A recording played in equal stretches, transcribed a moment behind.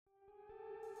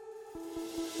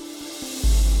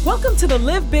Welcome to the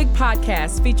Live Big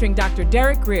podcast featuring Dr.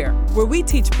 Derek Grier, where we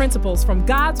teach principles from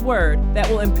God's Word that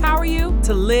will empower you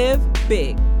to live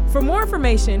big. For more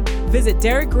information, visit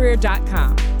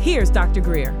derekgrier.com. Here's Dr.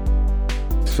 Grier.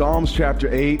 Psalms chapter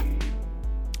 8,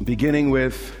 beginning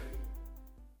with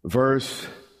verse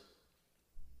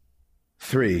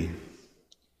 3.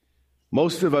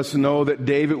 Most of us know that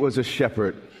David was a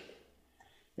shepherd,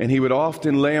 and he would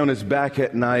often lay on his back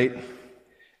at night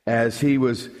as he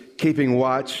was keeping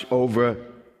watch over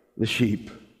the sheep.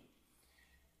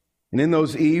 And in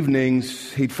those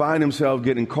evenings, he'd find himself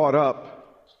getting caught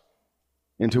up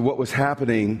into what was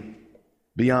happening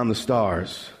beyond the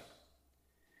stars.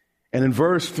 And in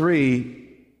verse 3,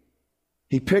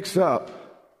 he picks up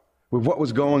with what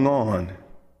was going on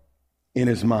in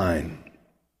his mind.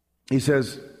 He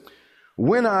says,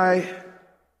 when I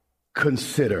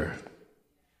consider,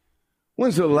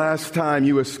 when's the last time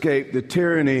you escaped the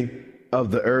tyranny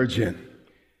of the urgent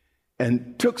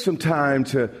and took some time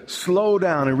to slow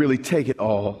down and really take it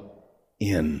all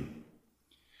in?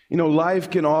 You know,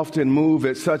 life can often move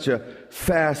at such a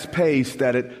fast pace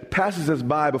that it passes us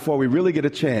by before we really get a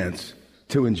chance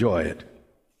to enjoy it.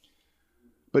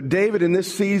 But David, in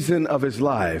this season of his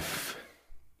life,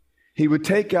 he would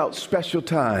take out special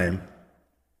time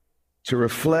to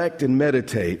reflect and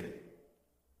meditate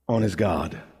on his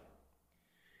God.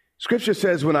 Scripture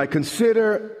says, when I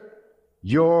consider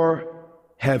your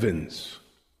heavens.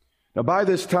 Now, by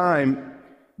this time,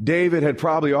 David had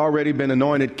probably already been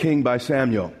anointed king by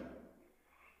Samuel.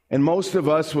 And most of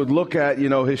us would look at,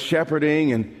 his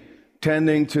shepherding and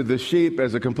tending to the sheep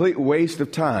as a complete waste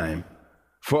of time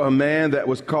for a man that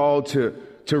was called to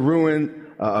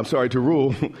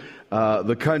rule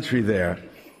the country there.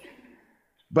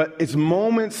 But it's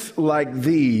moments like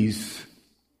these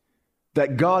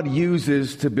that God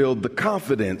uses to build the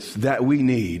confidence that we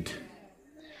need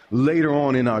later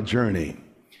on in our journey.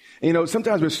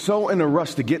 Sometimes we're so in a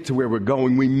rush to get to where we're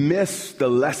going, we miss the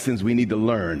lessons we need to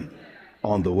learn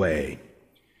on the way.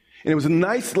 And it was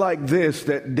nights like this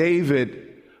that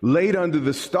David laid under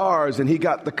the stars and he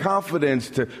got the confidence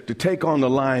to take on the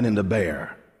lion and the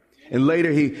bear. And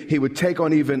later he would take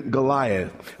on even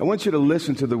Goliath. I want you to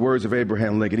listen to the words of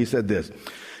Abraham Lincoln. He said this,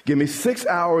 give me 6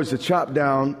 hours to chop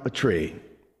down a tree,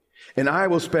 and I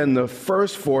will spend the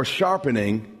first 4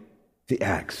 sharpening the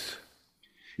axe.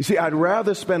 You see, I'd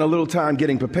rather spend a little time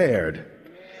getting prepared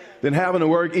than having to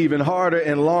work even harder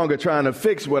and longer trying to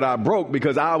fix what I broke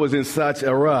because I was in such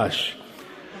a rush.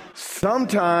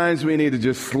 Sometimes we need to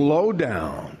just slow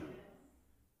down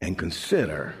and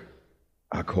consider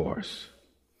our course.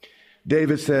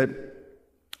 David said,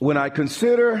 when I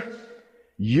consider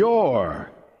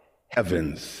your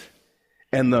heavens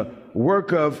and the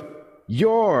work of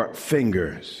your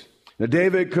fingers. Now,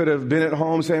 David could have been at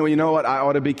home saying, well, you know what? I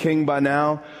ought to be king by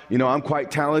now. I'm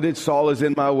quite talented. Saul is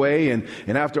in my way. And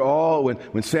after all,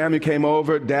 when Samuel came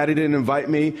over, Daddy didn't invite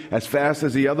me as fast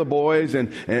as the other boys.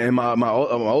 And my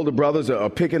older brothers are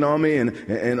picking on me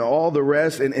and all the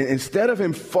rest. And instead of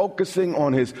him focusing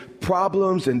on his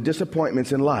problems and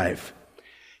disappointments in life,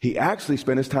 he actually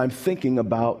spent his time thinking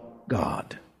about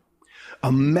God.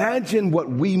 Imagine what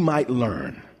we might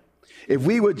learn if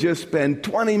we would just spend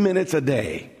 20 minutes a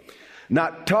day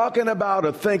not talking about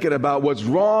or thinking about what's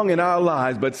wrong in our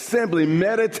lives, but simply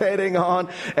meditating on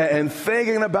and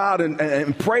thinking about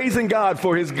and praising God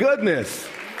for his goodness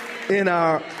in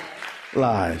our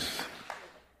lives.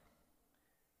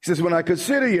 He says, when I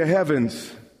consider your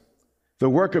heavens, the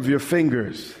work of your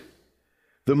fingers,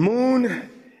 the moon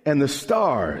and the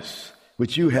stars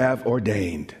which you have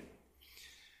ordained.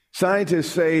 Scientists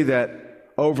say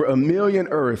that over 1 million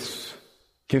Earths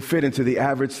can fit into the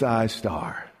average size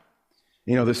star.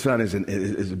 The sun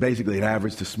is basically an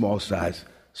average to small size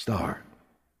star.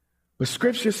 But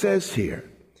Scripture says here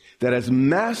that as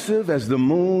massive as the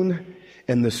moon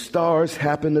and the stars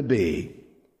happen to be,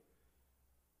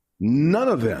 none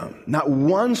of them, not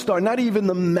one star, not even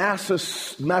the massive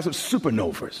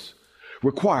supernovas,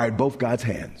 required both God's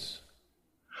hands.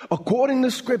 According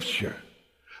to Scripture,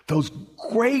 those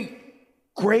great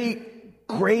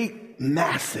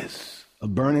masses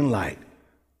of burning light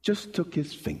just took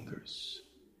his fingers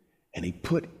and he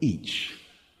put each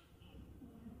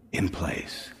in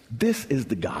place. This is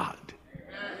the God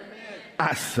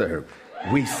I serve,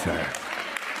 we serve.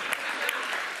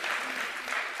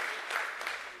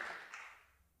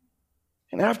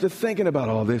 And after thinking about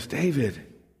all this, David,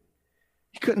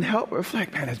 he couldn't help but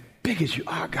reflect, man, as big as you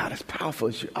are, God, as powerful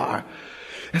as you are,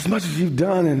 as much as you've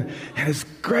done and as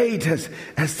great as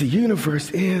the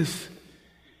universe is,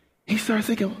 he started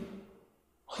thinking, oh,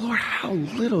 Lord, how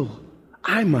little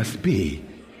I must be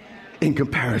in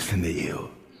comparison to you.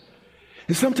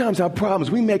 And sometimes our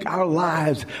problems, we make our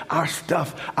lives, our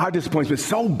stuff, our disappointments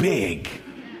so big,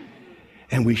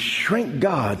 and we shrink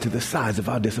God to the size of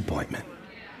our disappointment.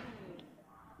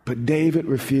 But David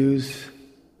refused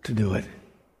to do it.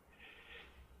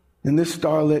 In this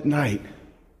starlit night,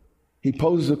 he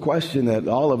poses a question that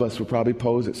all of us will probably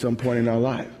pose at some point in our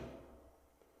life.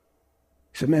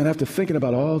 He said, man, after thinking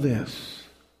about all this,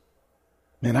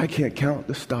 man, I can't count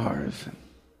the stars.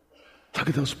 Look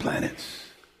at those planets.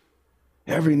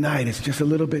 Every night it's just a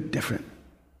little bit different.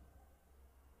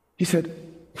 He said,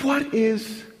 what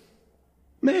is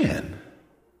man?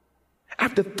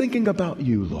 After thinking about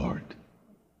you, Lord,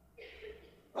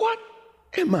 what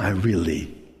am I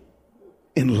really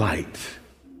in light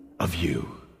of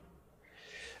you?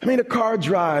 I mean, a car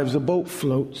drives, a boat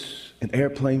floats, an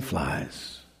airplane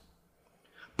flies.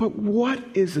 But what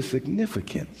is the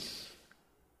significance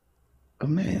of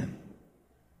man?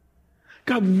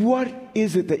 God, what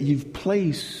is it that you've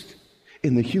placed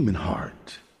in the human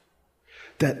heart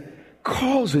that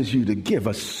causes you to give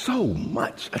us so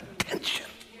much attention?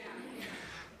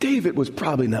 David was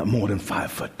probably not more than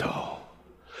 5 foot tall.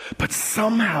 But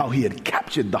somehow he had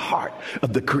captured the heart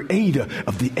of the creator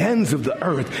of the ends of the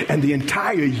earth and the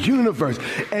entire universe.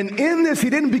 And in this, he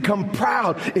didn't become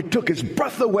proud. It took his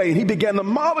breath away, and he began to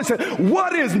marvel and said,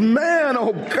 what is man,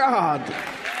 oh God,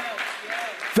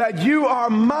 that you are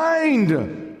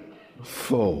mindful?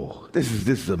 This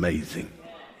is amazing.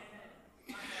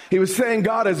 He was saying,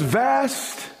 God, as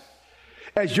vast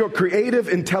as your creative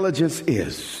intelligence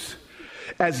is,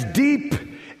 as deep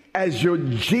as your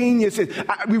genius is.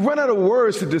 We run out of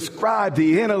words to describe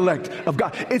the intellect of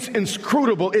God. It's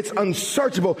inscrutable. It's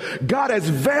unsearchable. God, as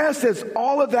vast as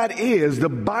all of that is, the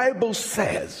Bible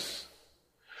says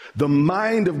the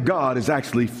mind of God is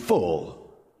actually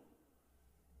full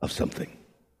of something.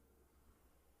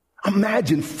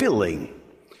 Imagine filling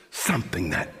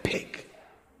something that big.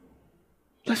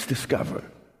 Let's discover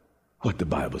what the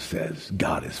Bible says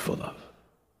God is full of.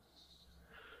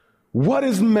 What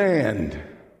is man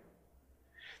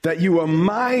that you are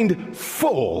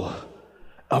mindful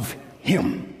of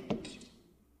him?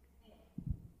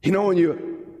 You know when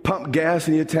you pump gas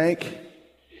in your tank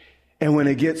and when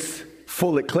it gets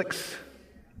full, it clicks?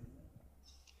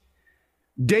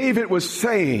 David was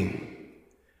saying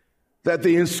that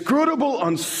the inscrutable,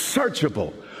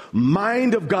 unsearchable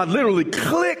mind of God literally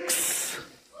clicks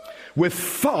with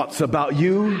thoughts about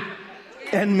you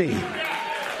and me.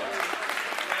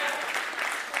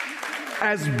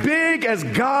 As big as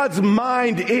God's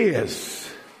mind is,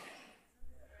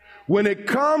 when it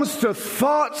comes to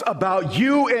thoughts about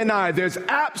you and I, there's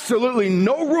absolutely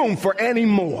no room for any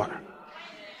more.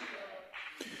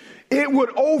 It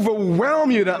would overwhelm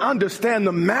you to understand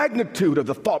the magnitude of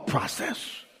the thought process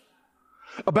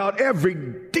about every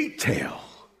detail,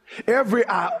 every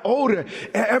iota,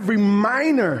 every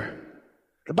minor.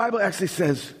 The Bible actually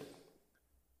says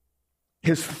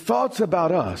his thoughts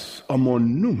about us are more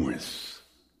numerous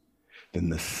than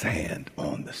the sand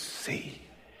on the sea.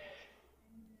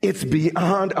 It's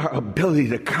beyond our ability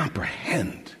to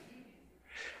comprehend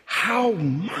how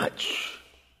much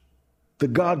the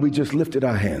God we just lifted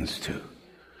our hands to,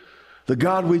 the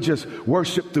God we just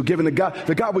worshiped through giving the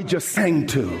God we just sang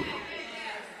to,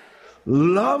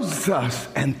 loves us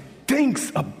and thinks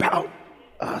about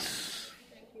us.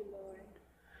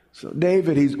 So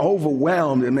David, he's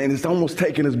overwhelmed, and man, it's almost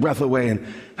taking his breath away, and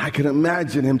I can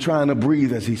imagine him trying to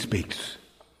breathe as he speaks.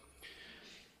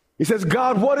 He says,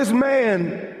 God, what is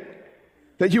man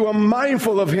that you are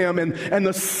mindful of him, and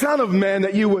the Son of Man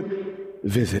that you would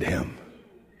visit him?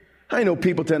 I know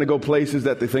people tend to go places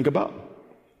that they think about.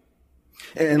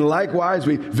 And likewise,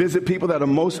 we visit people that are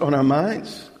most on our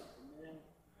minds.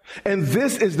 And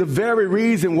this is the very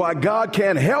reason why God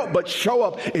can't help but show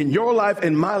up in your life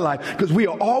and my life, because we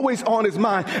are always on his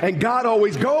mind, and God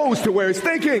always goes to where he's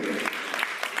thinking.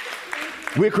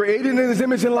 We're created in his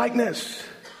image and likeness.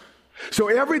 So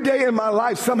every day in my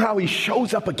life, somehow he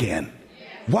shows up again.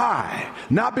 Why?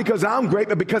 Not because I'm great,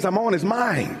 but because I'm on his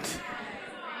mind.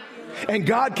 And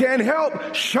God can't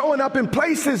help showing up in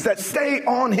places that stay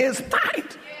on his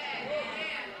mind.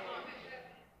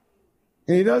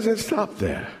 And he doesn't stop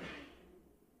there.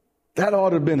 That ought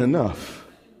to have been enough.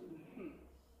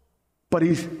 But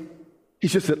he's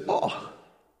just at awe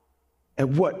at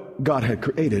what God had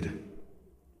created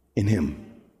in him.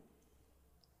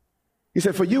 He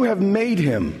said, for you have made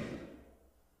him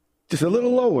just a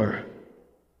little lower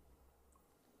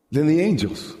than the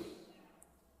angels.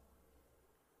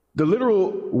 The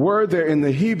literal word there in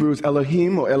the Hebrew is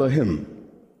Elohim or Elohim.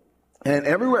 And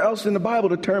everywhere else in the Bible,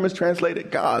 the term is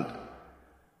translated God.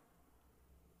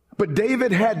 But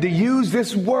David had to use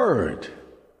this word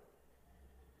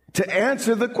to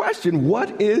answer the question,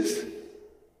 what is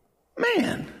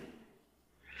man?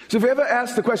 So if you ever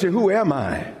ask the question, who am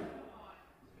I?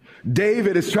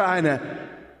 David is trying to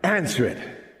answer it.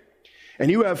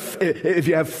 And if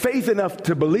you have faith enough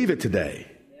to believe it today,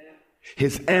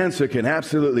 his answer can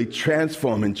absolutely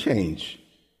transform and change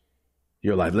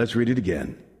your life. Let's read it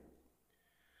again.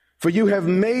 For you have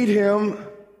made him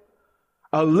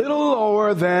a little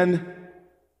lower than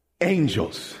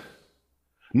angels.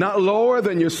 Not lower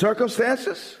than your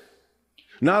circumstances.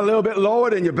 Not a little bit lower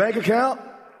than your bank account.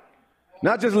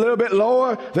 Not just a little bit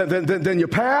lower than your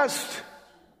past.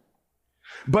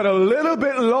 But a little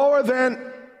bit lower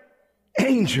than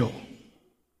angel.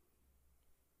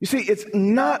 You see, it's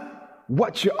not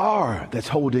what you are that's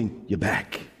holding you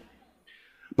back,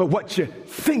 but what you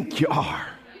think you are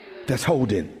that's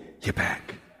holding you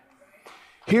back.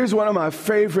 Here's one of my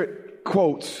favorite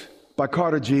quotes by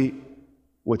Carter G.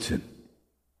 Woodson.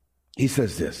 He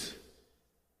says this.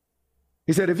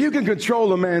 He said, if you can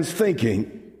control a man's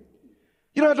thinking,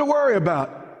 you don't have to worry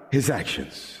about his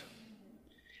actions.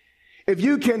 If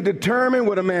you can determine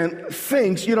what a man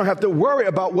thinks, you don't have to worry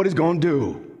about what he's going to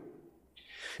do.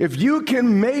 If you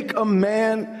can make a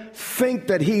man think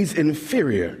that he's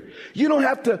inferior, you don't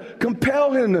have to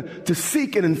compel him to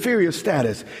seek an inferior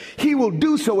status. He will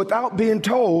do so without being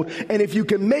told. And if you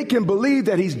can make him believe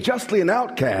that he's justly an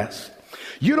outcast,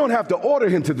 you don't have to order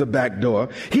him to the back door.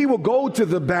 He will go to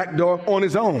the back door on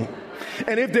his own.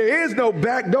 And if there is no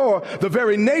back door, the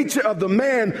very nature of the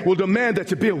man will demand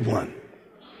that you build one.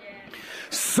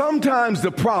 Sometimes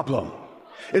the problem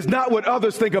is not what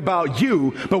others think about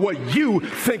you, but what you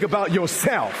think about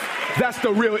yourself. That's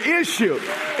the real issue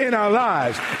in our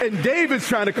lives. And David's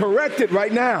trying to correct it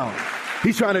right now.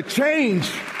 He's trying to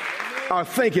change our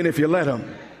thinking if you let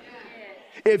him.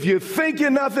 If you think you're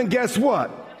nothing, guess what?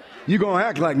 You're going to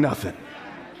act like nothing.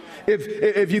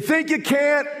 If you think you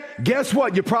can't, guess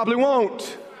what? You probably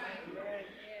won't.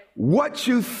 What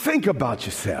you think about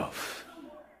yourself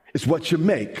is what you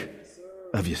make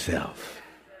of yourself.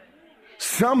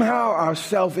 Somehow our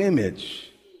self-image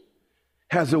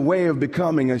has a way of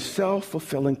becoming a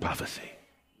self-fulfilling prophecy.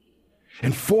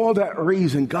 And for that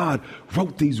reason, God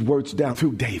wrote these words down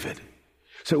through David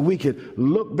so we could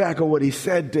look back on what he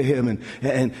said to him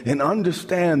and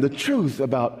understand the truth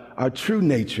about our true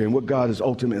nature and what God has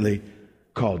ultimately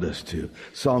called us to.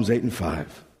 Psalms 8 and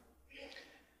 5.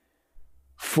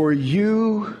 For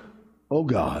you, O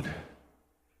God,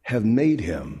 have made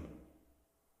him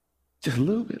just a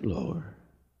little bit lower.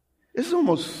 It's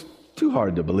almost too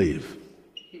hard to believe.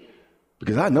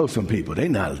 Because I know some people, they're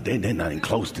not even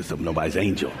close to nobody's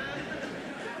angel.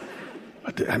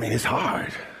 But I mean, it's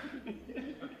hard.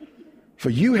 For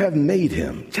you have made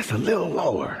him just a little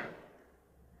lower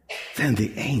than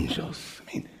the angels. I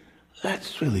mean,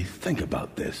 let's really think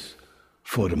about this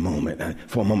for a moment.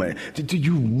 Do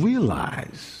you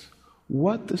realize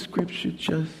what the scripture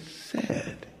just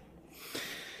said?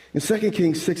 In 2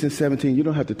 Kings 6 and 17, you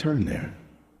don't have to turn there.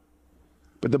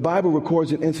 But the Bible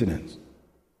records an incident.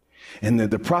 And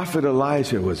the prophet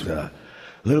Elijah was a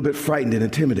little bit frightened and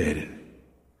intimidated.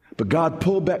 But God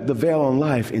pulled back the veil on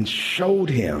life and showed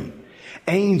him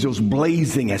angels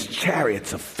blazing as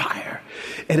chariots of fire.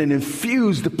 And it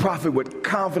infused the prophet with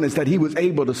confidence that he was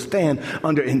able to stand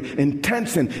under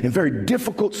intense and very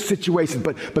difficult situations.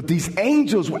 But these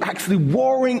angels were actually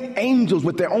warring angels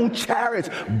with their own chariots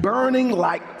burning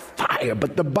like fire.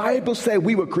 But the Bible said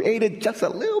we were created just a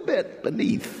little bit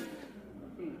beneath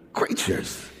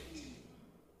creatures.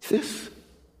 This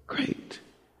great.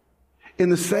 In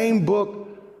the same book,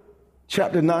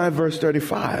 chapter 9, verse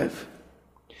 35,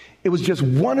 it was just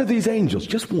one of these angels,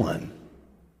 just one,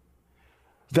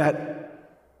 that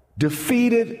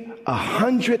defeated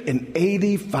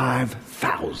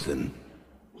 185,000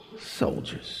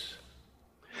 soldiers.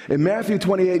 In Matthew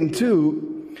 28 and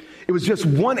 2, it was just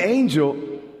one angel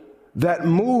that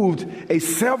moved a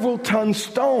several-ton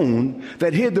stone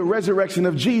that hid the resurrection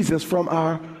of Jesus from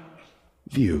our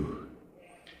view.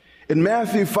 In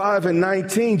Matthew 5 and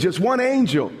 19, just one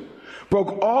angel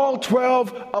broke all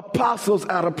 12 apostles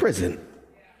out of prison.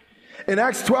 In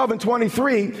Acts 12 and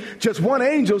 23, just one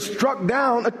angel struck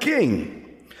down a king.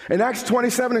 In Acts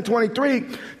 27 and 23,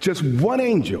 just one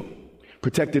angel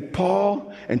protected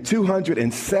Paul and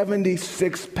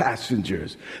 276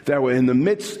 passengers that were in the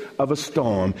midst of a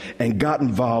storm and got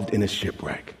involved in a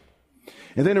shipwreck.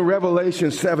 And then in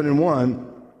Revelation 7 and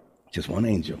 1, just one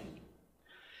angel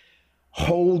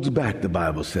holds back, the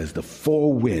Bible says, the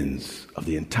four winds of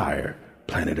the entire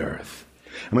planet Earth.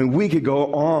 I mean, we could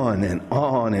go on and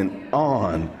on and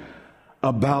on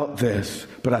about this,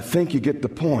 but I think you get the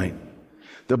point.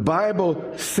 The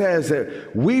Bible says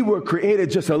that we were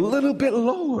created just a little bit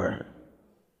lower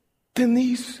than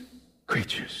these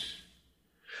creatures.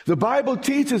 The Bible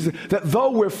teaches that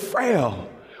though we're frail,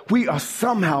 we are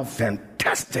somehow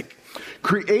fantastic,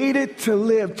 created to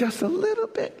live just a little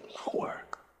bit lower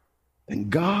than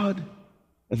God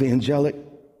and the angelic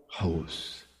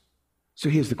hosts. So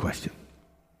here's the question.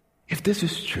 If this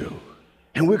is true,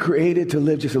 and we're created to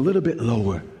live just a little bit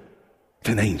lower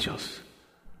than angels,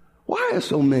 why are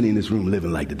so many in this room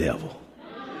living like the devil?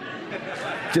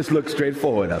 Just look straight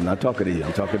forward. I'm not talking to you.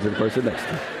 I'm talking to the person next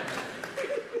to you.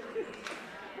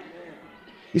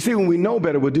 You see, when we know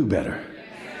better, we'll do better.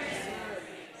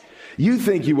 You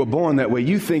think you were born that way.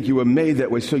 You think you were made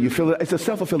that way, so you feel it. It's a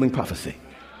self-fulfilling prophecy.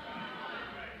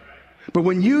 But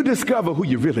when you discover who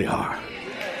you really are,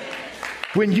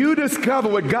 when you discover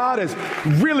what God has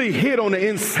really hid on the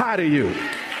inside of you,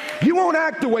 you won't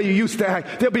act the way you used to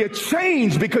act. There'll be a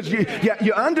change because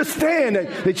you understand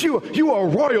that you are a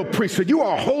royal priesthood. You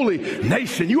are a holy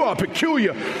nation. You are a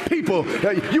peculiar people.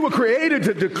 You were created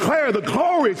to declare the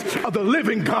glories of the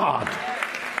living God.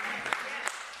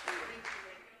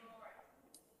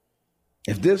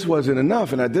 If this wasn't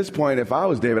enough, and at this point, if I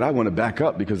was David, I want to back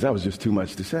up because that was just too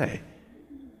much to say.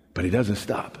 But he doesn't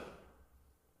stop.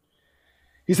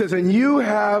 He says, and you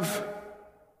have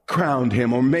crowned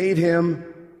him or made him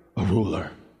a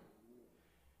ruler.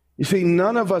 You see,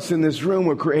 none of us in this room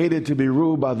were created to be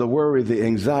ruled by the worry, the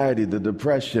anxiety, the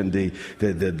depression,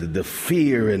 the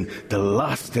fear and the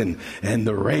lust and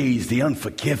the rage, the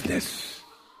unforgiveness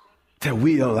that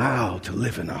we allow to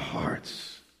live in our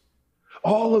hearts.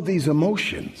 All of these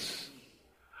emotions,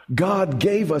 God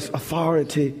gave us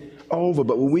authority over,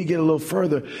 but when we get a little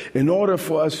further, in order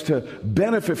for us to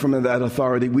benefit from that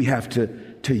authority, we have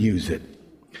to use it.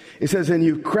 It says, and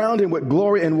you've crowned him with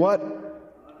glory and what?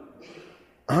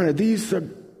 Honor. These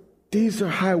are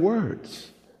high words.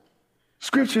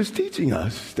 Scripture is teaching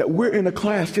us that we're in a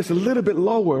class just a little bit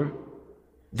lower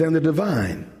than the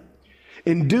divine,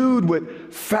 endued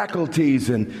with faculties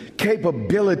and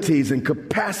capabilities and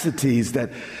capacities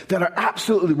that are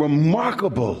absolutely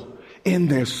remarkable in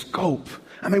their scope.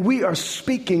 I mean, we are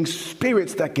speaking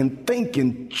spirits that can think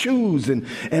and choose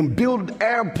and build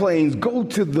airplanes, go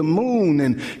to the moon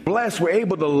and bless. We're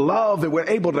able to love and we're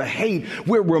able to hate.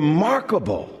 We're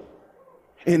remarkable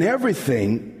in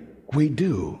everything we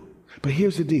do. But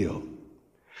here's the deal.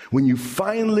 When you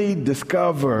finally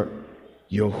discover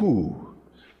your who,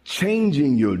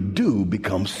 changing your do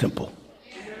becomes simple.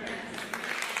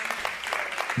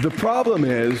 The problem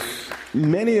is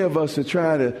many of us are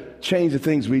trying to change the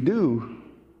things we do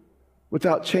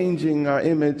without changing our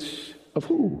image of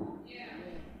who.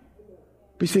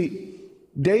 You see,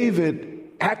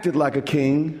 David acted like a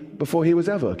king before he was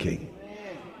ever a king.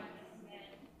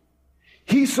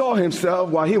 He saw himself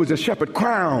while he was a shepherd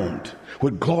crowned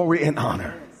with glory and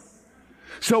honor.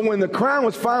 So when the crown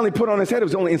was finally put on his head, it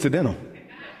was only incidental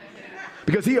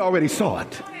because he already saw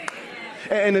it.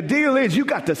 And the deal is you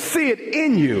got to see it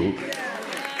in you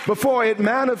before it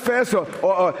manifests,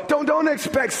 or don't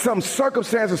expect some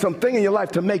circumstance or something in your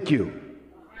life to make you.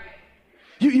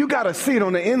 You got to see it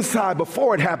on the inside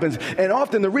before it happens. And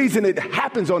often the reason it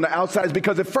happens on the outside is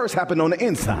because it first happened on the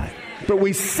inside. But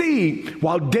we see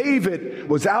while David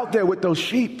was out there with those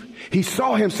sheep, he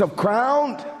saw himself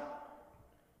crowned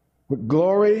with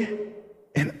glory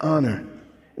and honor.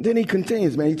 And then he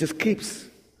continues, man, he just keeps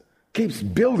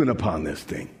building upon this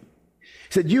thing. He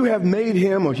said, you have made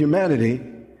him, or humanity,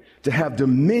 to have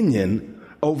dominion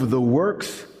over the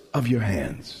works of your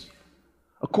hands.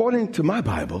 According to my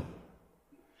Bible,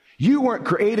 you weren't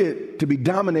created to be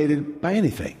dominated by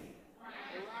anything,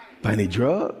 by any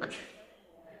drug,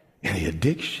 any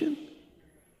addiction,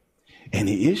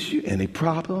 any issue, any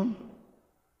problem,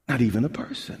 not even a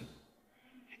person.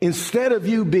 Instead of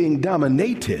you being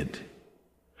dominated,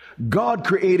 God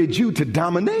created you to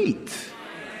dominate.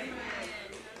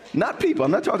 Not people.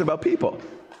 I'm not talking about people.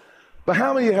 But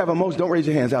how many of you have emotions? Don't raise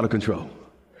your hands. Out of control.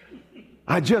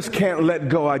 I just can't let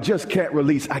go. I just can't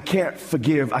release. I can't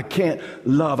forgive. I can't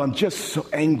love. I'm just so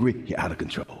angry. You're out of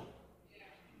control.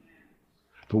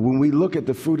 But when we look at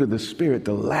the fruit of the Spirit,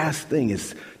 the last thing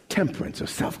is temperance or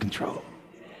self-control.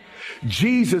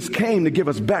 Jesus came to give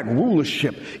us back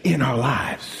rulership in our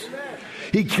lives.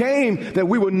 He came that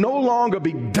we would no longer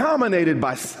be dominated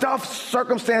by stuff,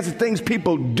 circumstances, things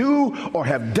people do or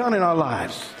have done in our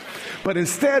lives. But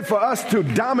instead for us to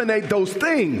dominate those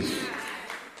things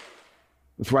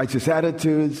with righteous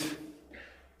attitudes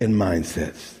and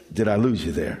mindsets. Did I lose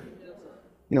you there?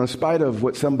 You know, in spite of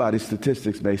what somebody's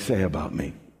statistics may say about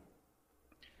me,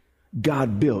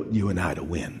 God built you and I to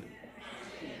win.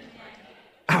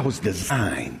 I was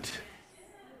designed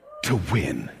to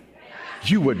win.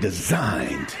 You were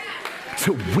designed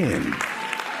to win.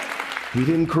 He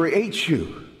didn't create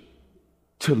you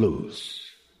to lose.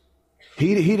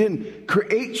 He didn't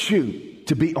create you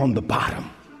to be on the bottom.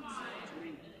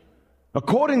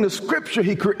 According to Scripture,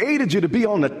 He created you to be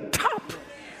on the top.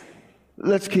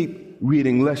 Let's keep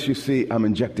reading, lest you see I'm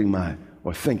injecting my,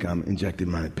 or think I'm injecting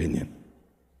my opinion.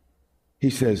 He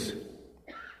says,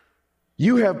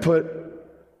 you have put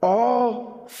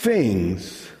all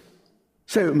things,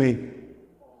 say it with me,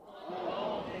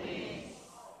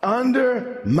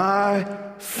 under my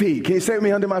feet. Can you say it with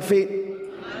me, under my feet?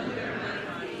 Under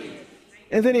my feet.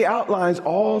 And then he outlines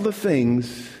all the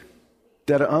things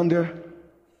that are under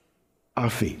our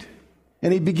feet.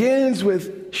 And he begins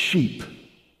with sheep.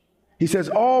 He says,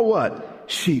 all what?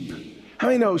 Sheep. How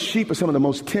many know sheep are some of the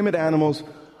most timid animals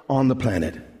on the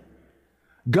planet?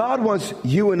 God wants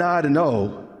you and I to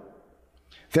know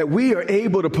that we are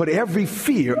able to put every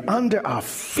fear under our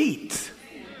feet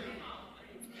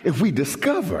if we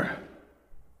discover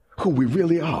who we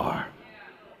really are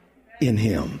in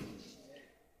Him.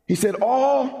 He said,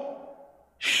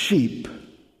 all sheep.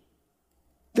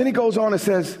 Then he goes on and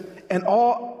says, and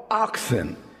all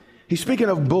oxen. He's speaking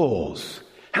of bulls.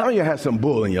 How many of you have some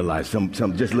bull in your life? Some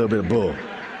just a little bit of bull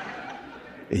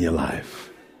in your life.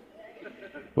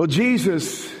 Well,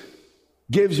 Jesus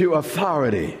gives you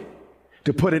authority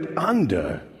to put it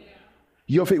under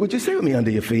your feet. Would you say with me,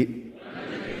 under your feet?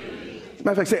 As a matter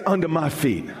of fact, say, under my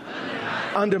feet.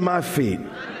 Under my feet.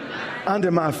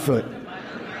 Under my foot.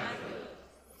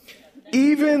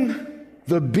 Even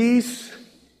the beasts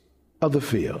of the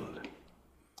field.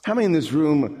 How many in this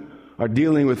room are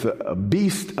dealing with a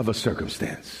beast of a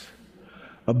circumstance?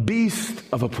 A beast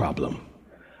of a problem?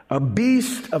 A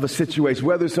beast of a situation,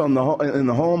 whether it's in the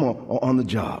home or on the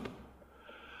job.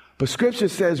 But Scripture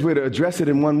says we're to address it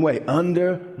in one way,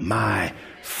 under my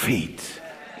feet.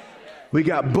 We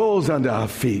got bulls under our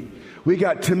feet. We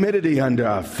got timidity under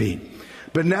our feet.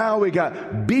 But now we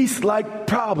got beast-like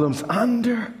problems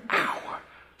under our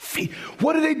feet.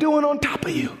 What are they doing on top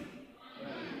of you?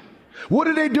 What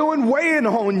are they doing weighing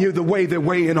on you the way they're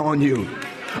weighing on you?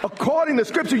 According to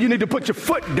Scripture, you need to put your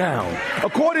foot down.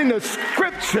 According to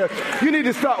Scripture, you need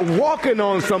to start walking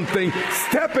on something,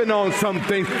 stepping on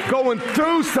something, going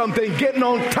through something, getting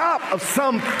on top of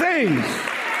some things.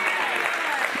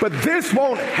 But this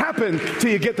won't happen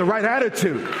till you get the right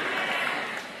attitude.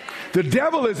 The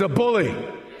devil is a bully.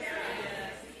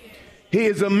 He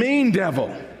is a mean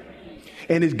devil.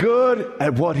 And he's good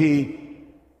at what he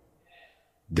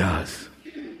does.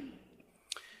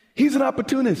 He's an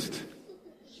opportunist.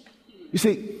 You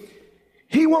see,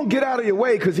 he won't get out of your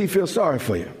way because he feels sorry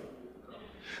for you.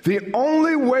 The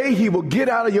only way he will get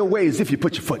out of your way is if you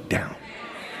put your foot down.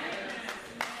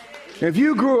 If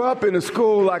you grew up in a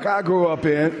school like I grew up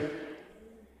in,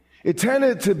 it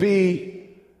tended to be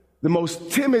the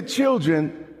most timid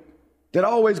children that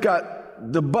always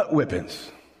got the butt whippings.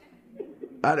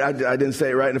 I didn't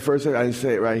say it right in the first second. I didn't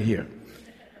say it right here.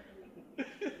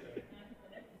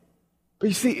 But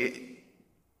you see,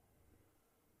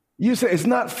 you say it's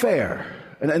not fair.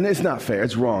 And it's not fair.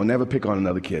 It's wrong. Never pick on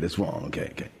another kid. It's wrong.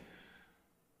 Okay.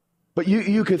 But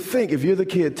you could think, if you're the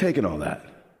kid taking all that,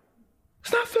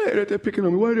 it's not fair that they're picking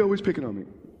on me. Why are they always picking on me?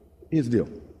 Here's the deal.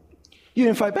 You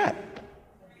didn't fight back.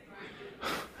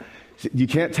 You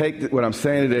can't take what I'm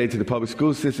saying today to the public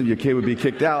school system. Your kid would be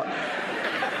kicked out.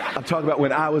 I'm talking about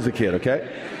when I was a kid, okay?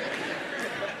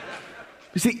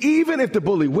 You see, even if the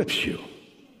bully whips you,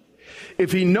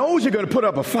 if he knows you're going to put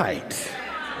up a fight,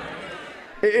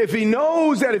 if he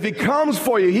knows that if he comes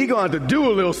for you, he's going to have to do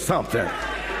a little something.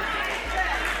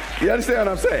 You understand what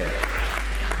I'm saying?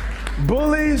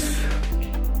 Bullies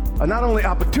are not only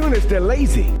opportunists, they're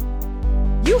lazy.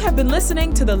 You have been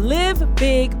listening to the Live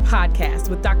Big podcast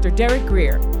with Dr. Derek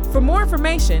Grier. For more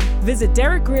information, visit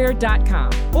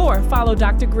derekgrier.com or follow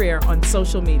Dr. Grier on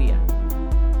social media.